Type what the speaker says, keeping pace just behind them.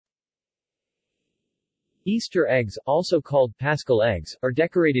Easter eggs, also called Paschal eggs, are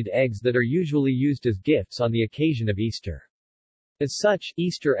decorated eggs that are usually used as gifts on the occasion of Easter. As such,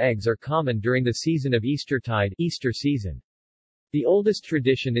 Easter eggs are common during the season of Eastertide, Easter season. The oldest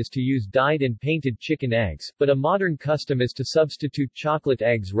tradition is to use dyed and painted chicken eggs, but a modern custom is to substitute chocolate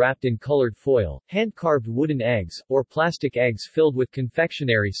eggs wrapped in colored foil, hand-carved wooden eggs, or plastic eggs filled with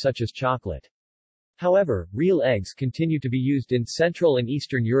confectionery such as chocolate. However, real eggs continue to be used in Central and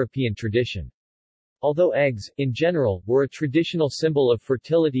Eastern European tradition. Although eggs, in general, were a traditional symbol of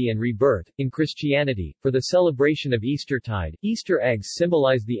fertility and rebirth, in Christianity, for the celebration of Eastertide, Easter eggs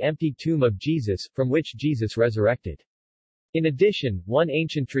symbolize the empty tomb of Jesus, from which Jesus resurrected. In addition, one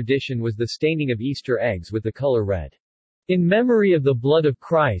ancient tradition was the staining of Easter eggs with the color red, in memory of the blood of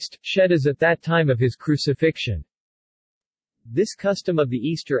Christ, shed as at that time of his crucifixion. This custom of the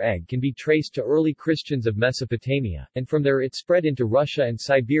Easter egg can be traced to early Christians of Mesopotamia, and from there it spread into Russia and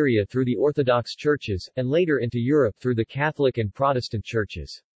Siberia through the Orthodox churches, and later into Europe through the Catholic and Protestant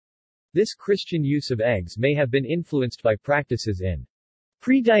churches. This Christian use of eggs may have been influenced by practices in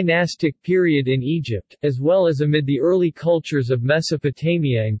pre-dynastic period in Egypt, as well as amid the early cultures of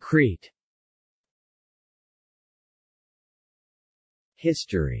Mesopotamia and Crete.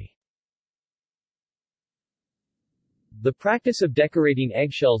 History. The practice of decorating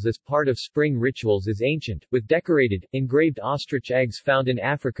eggshells as part of spring rituals is ancient, with decorated, engraved ostrich eggs found in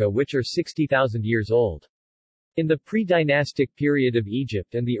Africa which are 60,000 years old. In the pre-dynastic period of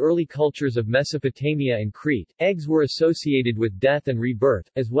Egypt and the early cultures of Mesopotamia and Crete, eggs were associated with death and rebirth,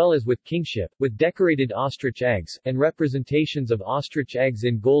 as well as with kingship, with decorated ostrich eggs, and representations of ostrich eggs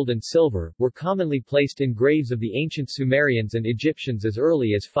in gold and silver, were commonly placed in graves of the ancient Sumerians and Egyptians as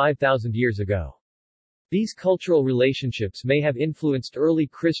early as 5,000 years ago. These cultural relationships may have influenced early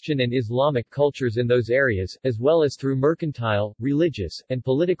Christian and Islamic cultures in those areas, as well as through mercantile, religious, and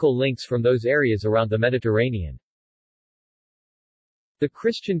political links from those areas around the Mediterranean. The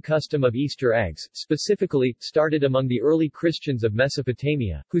Christian custom of Easter eggs, specifically, started among the early Christians of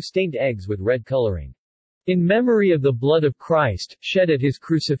Mesopotamia, who stained eggs with red coloring, in memory of the blood of Christ, shed at his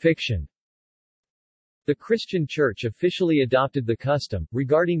crucifixion. The Christian Church officially adopted the custom,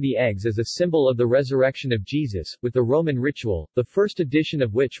 regarding the eggs as a symbol of the resurrection of Jesus, with the Roman ritual, the first edition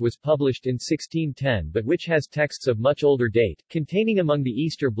of which was published in 1610 but which has texts of much older date, containing among the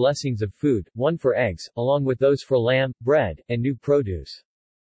Easter blessings of food, one for eggs, along with those for lamb, bread, and new produce.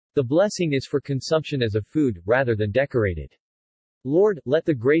 The blessing is for consumption as a food, rather than decorated. Lord, let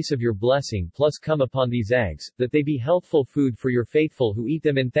the grace of your blessing plus come upon these eggs, that they be healthful food for your faithful who eat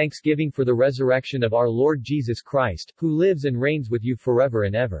them in thanksgiving for the resurrection of our Lord Jesus Christ, who lives and reigns with you forever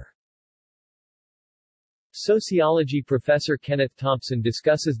and ever. Sociology professor Kenneth Thompson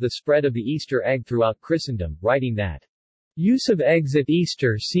discusses the spread of the Easter egg throughout Christendom, writing that use of eggs at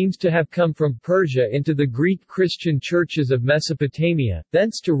Easter seems to have come from Persia into the Greek Christian churches of Mesopotamia,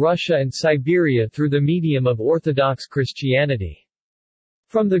 thence to Russia and Siberia through the medium of Orthodox Christianity.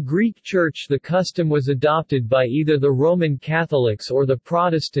 From the Greek Church the custom was adopted by either the Roman Catholics or the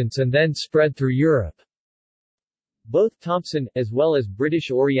Protestants and then spread through Europe. Both Thompson, as well as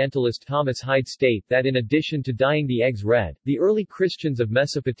British Orientalist Thomas Hyde state that in addition to dyeing the eggs red, the early Christians of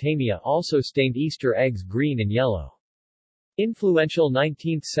Mesopotamia also stained Easter eggs green and yellow. Influential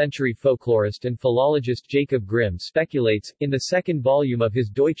 19th-century folklorist and philologist Jacob Grimm speculates, in the second volume of his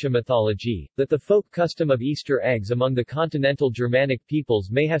Deutsche Mythologie, that the folk custom of Easter eggs among the continental Germanic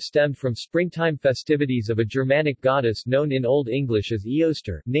peoples may have stemmed from springtime festivities of a Germanic goddess known in Old English as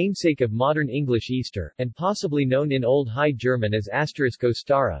Eoster, namesake of modern English Easter, and possibly known in Old High German as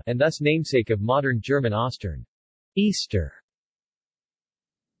Ostara, and thus namesake of modern German Ostern. Easter.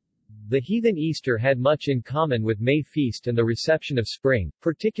 The heathen Easter had much in common with May feast and the reception of spring,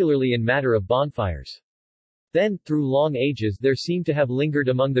 particularly in matter of bonfires. Then, through long ages there seemed to have lingered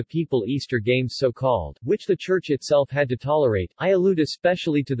among the people Easter games so-called, which the Church itself had to tolerate. I allude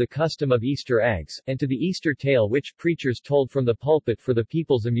especially to the custom of Easter eggs, and to the Easter tale which preachers told from the pulpit for the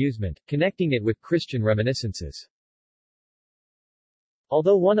people's amusement, connecting it with Christian reminiscences.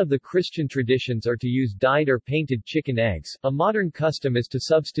 Although one of the Christian traditions are to use dyed or painted chicken eggs, a modern custom is to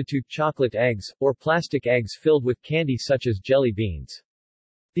substitute chocolate eggs, or plastic eggs filled with candy such as jelly beans.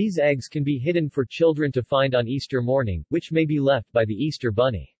 These eggs can be hidden for children to find on Easter morning, which may be left by the Easter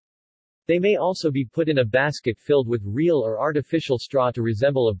bunny. They may also be put in a basket filled with real or artificial straw to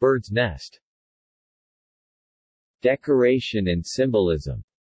resemble a bird's nest. Decoration and symbolism.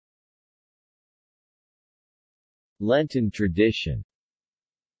 Lenten tradition.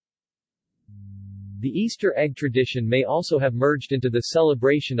 The Easter egg tradition may also have merged into the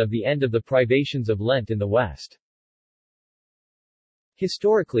celebration of the end of the privations of Lent in the West.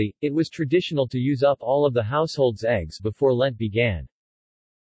 Historically, it was traditional to use up all of the household's eggs before Lent began.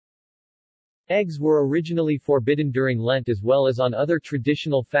 Eggs were originally forbidden during Lent as well as on other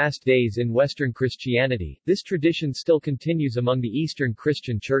traditional fast days in Western Christianity. This tradition still continues among the Eastern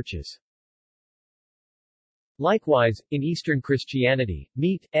Christian churches. Likewise, in Eastern Christianity,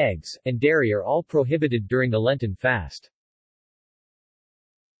 meat, eggs, and dairy are all prohibited during the Lenten fast.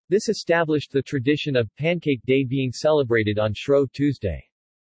 This established the tradition of Pancake Day being celebrated on Shrove Tuesday.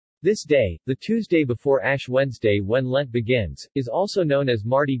 This day, the Tuesday before Ash Wednesday when Lent begins, is also known as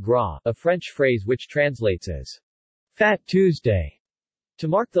Mardi Gras, a French phrase which translates as Fat Tuesday, to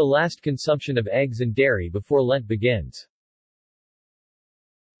mark the last consumption of eggs and dairy before Lent begins.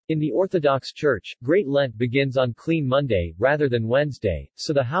 In the Orthodox Church, Great Lent begins on Clean Monday, rather than Wednesday,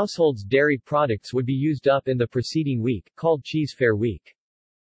 so the household's dairy products would be used up in the preceding week, called Cheese Fair Week.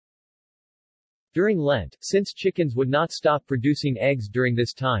 During Lent, since chickens would not stop producing eggs during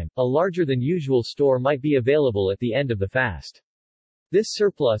this time, a larger than usual store might be available at the end of the fast. This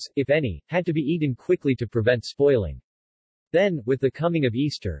surplus, if any, had to be eaten quickly to prevent spoiling. Then, with the coming of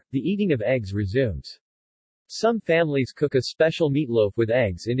Easter, the eating of eggs resumes. Some families cook a special meatloaf with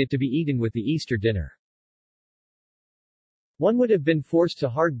eggs in it to be eaten with the Easter dinner. One would have been forced to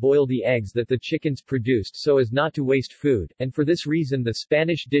hard-boil the eggs that the chickens produced so as not to waste food, and for this reason the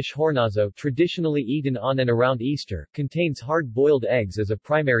Spanish dish hornazo, traditionally eaten on and around Easter, contains hard-boiled eggs as a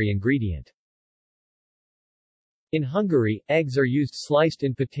primary ingredient. In Hungary, eggs are used sliced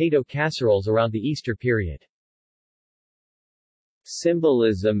in potato casseroles around the Easter period.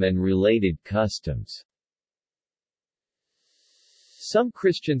 Symbolism and related customs. Some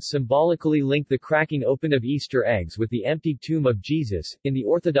Christians symbolically link the cracking open of Easter eggs with the emptied tomb of Jesus. In the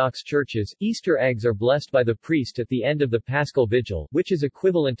Orthodox churches, Easter eggs are blessed by the priest at the end of the Paschal Vigil, which is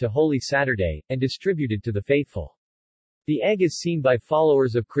equivalent to Holy Saturday, and distributed to the faithful. The egg is seen by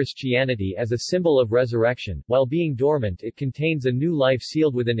followers of Christianity as a symbol of resurrection. While being dormant, it contains a new life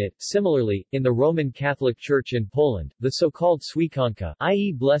sealed within it. Similarly, in the Roman Catholic Church in Poland, the so-called swikanka,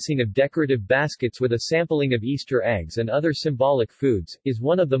 i.e. blessing of decorative baskets with a sampling of Easter eggs and other symbolic foods, is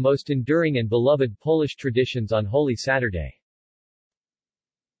one of the most enduring and beloved Polish traditions on Holy Saturday.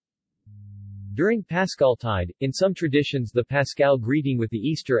 During Paschaltide, in some traditions the Paschal greeting with the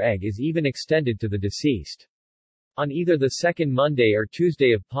Easter egg is even extended to the deceased. On either the second Monday or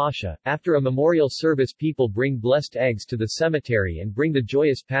Tuesday of Pascha, after a memorial service people bring blessed eggs to the cemetery and bring the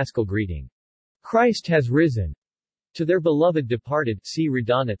joyous Paschal greeting, "Christ has risen," to their beloved departed. See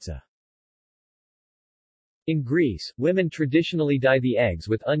Radonitsa. In Greece, women traditionally dye the eggs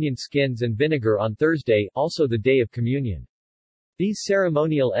with onion skins and vinegar on Thursday, also the day of communion. These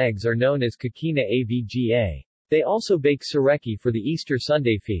ceremonial eggs are known as kakina avga. They also bake sareki for the Easter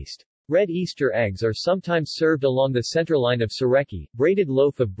Sunday feast. Red Easter eggs are sometimes served along the center line of sareki, braided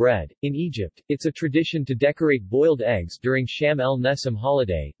loaf of bread. In Egypt, it's a tradition to decorate boiled eggs during Sham el-Nessim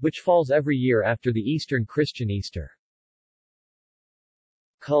holiday, which falls every year after the Eastern Christian Easter.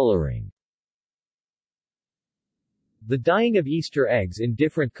 Coloring. The dyeing of Easter eggs in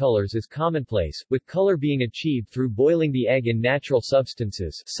different colors is commonplace, with color being achieved through boiling the egg in natural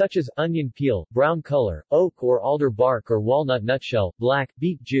substances, such as onion peel, brown color, oak or alder bark or walnut nutshell, black,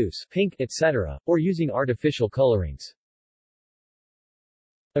 beet juice, pink, etc., or using artificial colorings.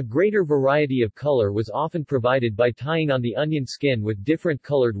 A greater variety of color was often provided by tying on the onion skin with different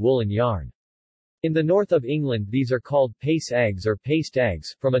colored woolen yarn. In the north of England these are called pace eggs or paste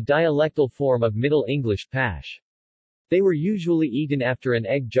eggs, from a dialectal form of Middle English pash. They were usually eaten after an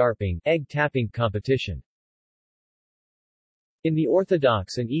egg tapping competition. In the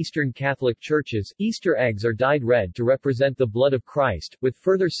Orthodox and Eastern Catholic churches, Easter eggs are dyed red to represent the blood of Christ, with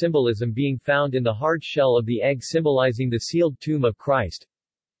further symbolism being found in the hard shell of the egg symbolizing the sealed tomb of Christ,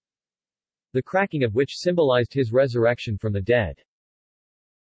 the cracking of which symbolized his resurrection from the dead.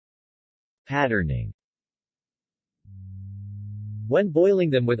 Patterning. When boiling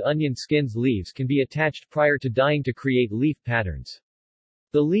them with onion skins, leaves can be attached prior to dyeing to create leaf patterns.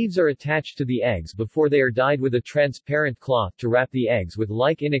 The leaves are attached to the eggs before they are dyed with a transparent cloth to wrap the eggs with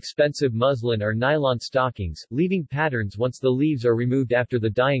like inexpensive muslin or nylon stockings, leaving patterns once the leaves are removed after the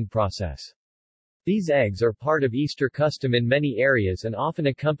dyeing process. These eggs are part of Easter custom in many areas and often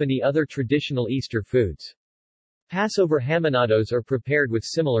accompany other traditional Easter foods. Passover hamanados are prepared with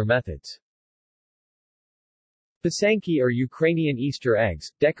similar methods. Pisanki or Ukrainian Easter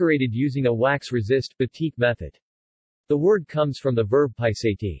eggs, decorated using a wax-resist batik method. The word comes from the verb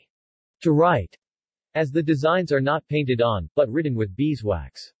pisati, to write, as the designs are not painted on, but written with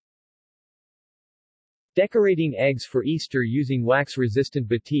beeswax. Decorating eggs for Easter using wax-resistant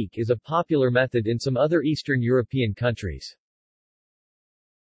batik is a popular method in some other Eastern European countries.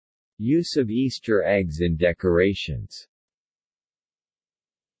 Use of Easter eggs in decorations.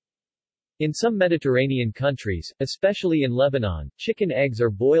 In some Mediterranean countries, especially in Lebanon, chicken eggs are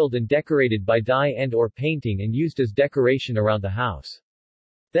boiled and decorated by dye and/or painting and used as decoration around the house.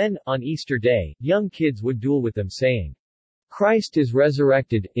 Then, on Easter Day, young kids would duel with them saying, "Christ is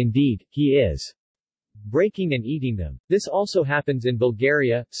resurrected, indeed, he is," breaking and eating them. This also happens in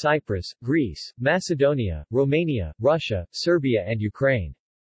Bulgaria, Cyprus, Greece, Macedonia, Romania, Russia, Serbia and Ukraine.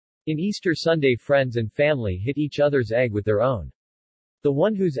 In Easter Sunday, friends and family hit each other's egg with their own. The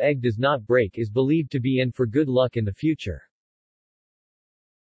one whose egg does not break is believed to be in for good luck in the future.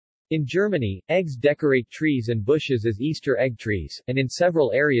 In Germany, eggs decorate trees and bushes as Easter egg trees, and in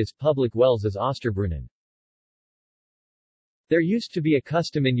several areas public wells as Osterbrunnen. There used to be a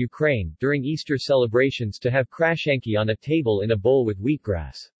custom in Ukraine, during Easter celebrations, to have krashenki on a table in a bowl with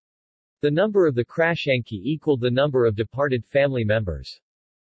wheatgrass. The number of the krashenki equaled the number of departed family members.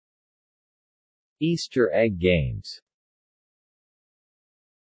 Easter egg games.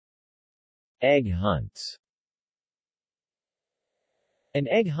 Egg hunts. An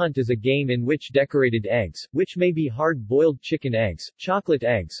egg hunt is a game in which decorated eggs, which may be hard-boiled chicken eggs, chocolate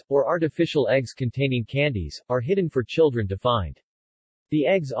eggs, or artificial eggs containing candies, are hidden for children to find. The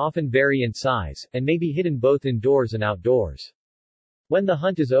eggs often vary in size, and may be hidden both indoors and outdoors. When the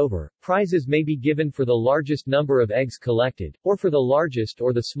hunt is over, prizes may be given for the largest number of eggs collected, or for the largest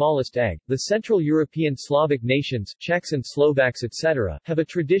or the smallest egg. The Central European Slavic nations, Czechs and Slovaks etc., have a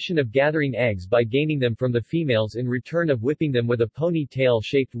tradition of gathering eggs by gaining them from the females in return of whipping them with a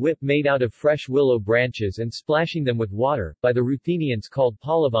pony-tail-shaped whip made out of fresh willow branches and splashing them with water, by the Ruthenians called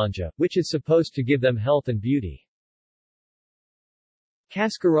polavanja, which is supposed to give them health and beauty.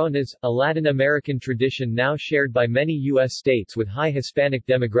 Cascarones, a Latin American tradition now shared by many U.S. states with high Hispanic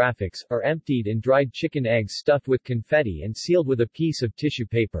demographics, are emptied and dried chicken eggs stuffed with confetti and sealed with a piece of tissue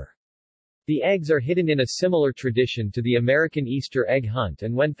paper. The eggs are hidden in a similar tradition to the American Easter egg hunt,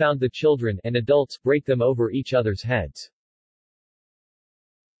 and when found the children and adults break them over each other's heads.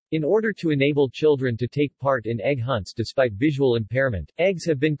 In order to enable children to take part in egg hunts despite visual impairment, eggs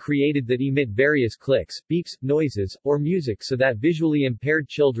have been created that emit various clicks, beeps, noises, or music so that visually impaired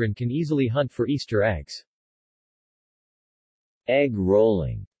children can easily hunt for Easter eggs. Egg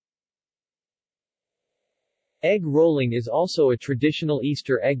rolling. Egg rolling is also a traditional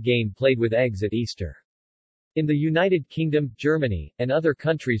Easter egg game played with eggs at Easter. In the United Kingdom, Germany, and other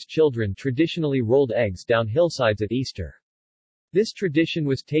countries, children traditionally rolled eggs down hillsides at Easter. This tradition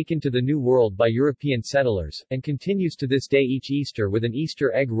was taken to the New World by European settlers, and continues to this day each Easter with an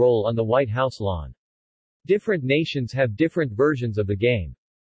Easter egg roll on the White House lawn. Different nations have different versions of the game.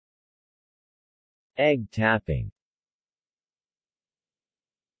 Egg tapping.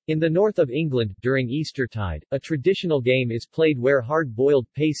 In the north of England, during Eastertide, a traditional game is played where hard-boiled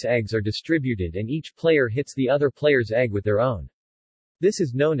pace eggs are distributed and each player hits the other player's egg with their own. This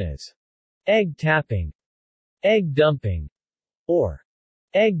is known as egg tapping, egg dumping, or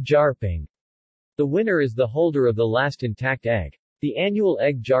egg jarping. The winner is the holder of the last intact egg. The annual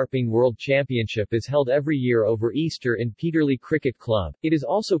Egg Jarping World Championship is held every year over Easter in Peterlee Cricket Club. It is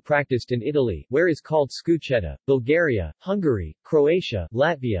also practiced in Italy, where is called skucheta, Bulgaria, Hungary, Croatia,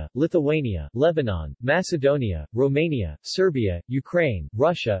 Latvia, Lithuania, Lebanon, Macedonia, Romania, Serbia, Ukraine,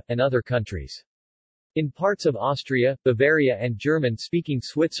 Russia, and other countries. In parts of Austria, Bavaria and German-speaking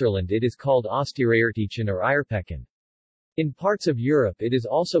Switzerland it is called Osterreiertchen or Eierpecken. In parts of Europe it is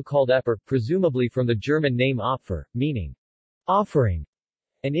also called Epper, presumably from the German name Opfer, meaning offering,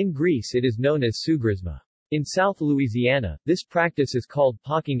 and in Greece it is known as Sugrisma. In South Louisiana, this practice is called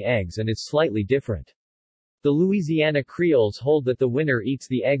pocking eggs and is slightly different. The Louisiana Creoles hold that the winner eats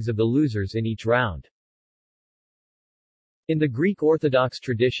the eggs of the losers in each round. In the Greek Orthodox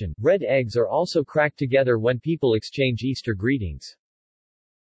tradition, red eggs are also cracked together when people exchange Easter greetings.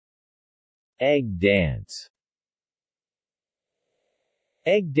 Egg dance.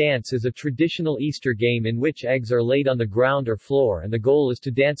 Egg dance is a traditional Easter game in which eggs are laid on the ground or floor and the goal is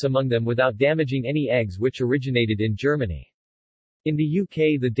to dance among them without damaging any eggs, which originated in Germany. In the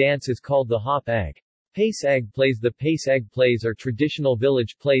UK the dance is called the hop egg. Pace egg plays. The pace egg plays are traditional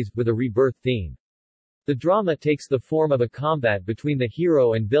village plays, with a rebirth theme. The drama takes the form of a combat between the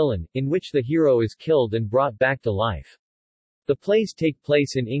hero and villain, in which the hero is killed and brought back to life. The plays take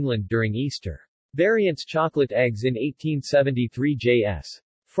place in England during Easter. Variants. Chocolate eggs. In 1873 J.S.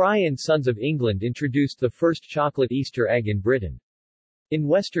 Fry and Sons of England introduced the first chocolate Easter egg in Britain. In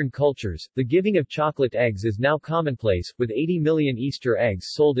Western cultures, the giving of chocolate eggs is now commonplace, with 80 million Easter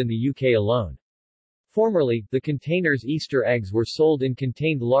eggs sold in the UK alone. Formerly, the containers Easter eggs were sold in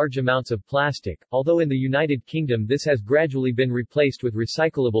contained large amounts of plastic, although in the United Kingdom this has gradually been replaced with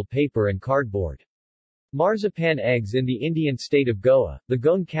recyclable paper and cardboard. Marzipan eggs. In the Indian state of Goa, the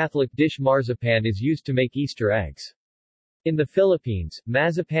Goan Catholic dish marzipan is used to make Easter eggs. In the Philippines,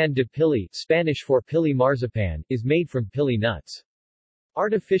 mazapan de pili, Spanish for pili marzipan, is made from pili nuts.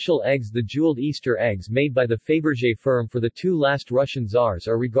 Artificial eggs. The jeweled Easter eggs made by the Fabergé firm for the two last Russian Tsars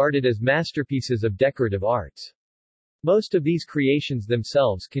are regarded as masterpieces of decorative arts. Most of these creations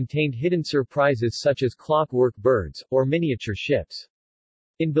themselves contained hidden surprises such as clockwork birds, or miniature ships.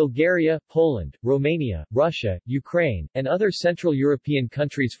 In Bulgaria, Poland, Romania, Russia, Ukraine, and other Central European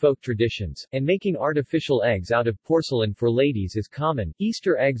countries folk traditions, and making artificial eggs out of porcelain for ladies is common.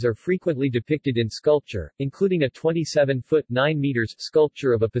 Easter eggs are frequently depicted in sculpture, including a 27-foot 9 meters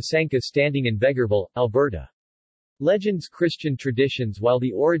sculpture of a Pasanka standing in Vegreville, Alberta. Legends. Christian traditions. While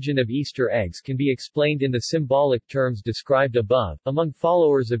the origin of Easter eggs can be explained in the symbolic terms described above, among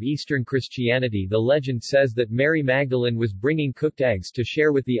followers of Eastern Christianity the legend says that Mary Magdalene was bringing cooked eggs to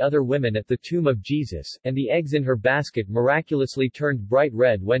share with the other women at the tomb of Jesus, and the eggs in her basket miraculously turned bright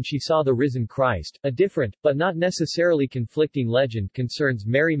red when she saw the risen Christ. A different, but not necessarily conflicting legend concerns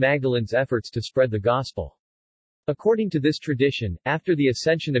Mary Magdalene's efforts to spread the gospel. According to this tradition, after the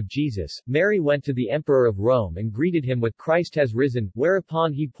ascension of Jesus, Mary went to the Emperor of Rome and greeted him with "Christ has risen,"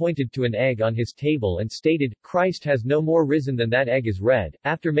 whereupon he pointed to an egg on his table and stated, "Christ has no more risen than that egg is red."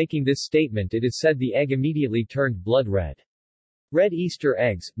 After making this statement it is said the egg immediately turned blood red. Red Easter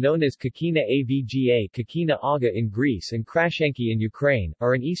eggs, known as kakina avga kakina aga in Greece and krashanki in Ukraine,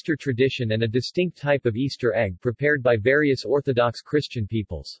 are an Easter tradition and a distinct type of Easter egg prepared by various Orthodox Christian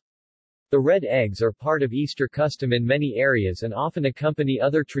peoples. The red eggs are part of Easter custom in many areas and often accompany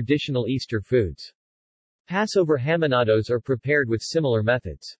other traditional Easter foods. Passover haminados are prepared with similar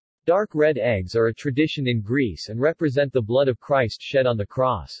methods. Dark red eggs are a tradition in Greece and represent the blood of Christ shed on the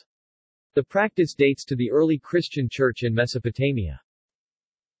cross. The practice dates to the early Christian church in Mesopotamia.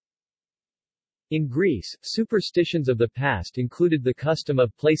 In Greece, superstitions of the past included the custom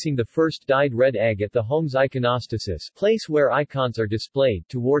of placing the first dyed red egg at the home's iconostasis, place where icons are displayed,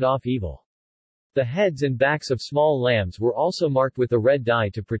 to ward off evil. The heads and backs of small lambs were also marked with a red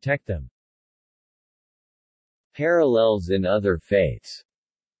dye to protect them. Parallels in other faiths.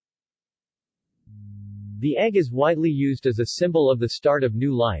 The egg is widely used as a symbol of the start of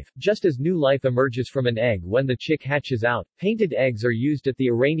new life, just as new life emerges from an egg when the chick hatches out. Painted eggs are used at the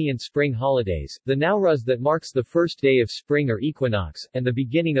Iranian spring holidays, the Nowruz that marks the first day of spring or equinox, and the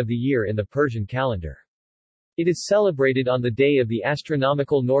beginning of the year in the Persian calendar. It is celebrated on the day of the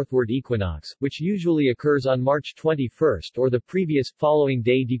astronomical northward equinox, which usually occurs on March 21 or the previous, following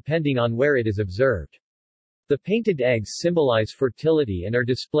day depending on where it is observed. The painted eggs symbolize fertility and are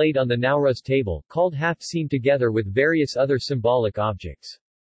displayed on the Nowruz table, called half seen together with various other symbolic objects.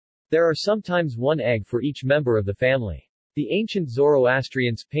 There are sometimes one egg for each member of the family. The ancient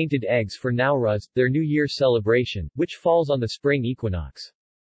Zoroastrians painted eggs for Nowruz, their New Year celebration, which falls on the spring equinox.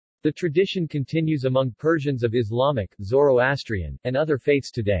 The tradition continues among Persians of Islamic, Zoroastrian, and other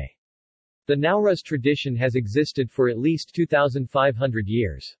faiths today. The Nowruz tradition has existed for at least 2,500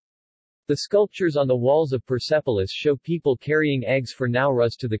 years. The sculptures on the walls of Persepolis show people carrying eggs for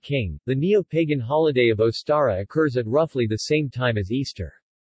Nowruz to the king. The neo-pagan holiday of Ostara occurs at roughly the same time as Easter.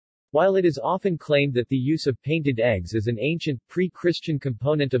 While it is often claimed that the use of painted eggs is an ancient, pre-Christian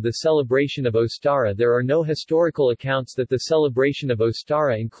component of the celebration of Ostara, there are no historical accounts that the celebration of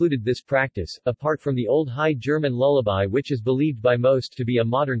Ostara included this practice, apart from the Old High German lullaby which is believed by most to be a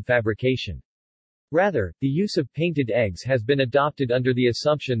modern fabrication. Rather, the use of painted eggs has been adopted under the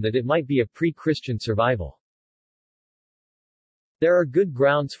assumption that it might be a pre-Christian survival. There are good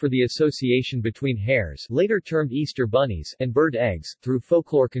grounds for the association between hares, later termed Easter bunnies, and bird eggs, through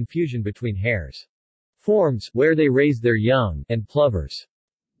folklore confusion between hares' forms, where they raise their young, and plovers'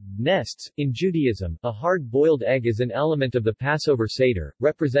 nests. In Judaism, a hard-boiled egg is an element of the Passover Seder,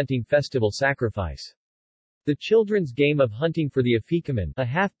 representing festival sacrifice. The children's game of hunting for the afikoman, a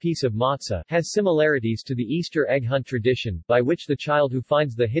half-piece of matzah, has similarities to the Easter egg hunt tradition, by which the child who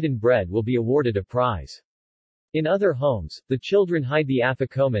finds the hidden bread will be awarded a prize. In other homes, the children hide the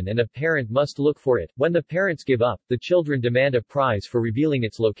afikoman and a parent must look for it. When the parents give up, the children demand a prize for revealing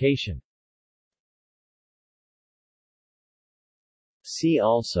its location. See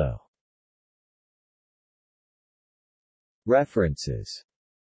also. References.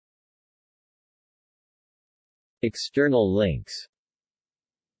 External links.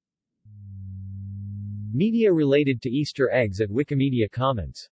 Media related to Easter eggs at Wikimedia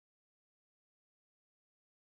Commons.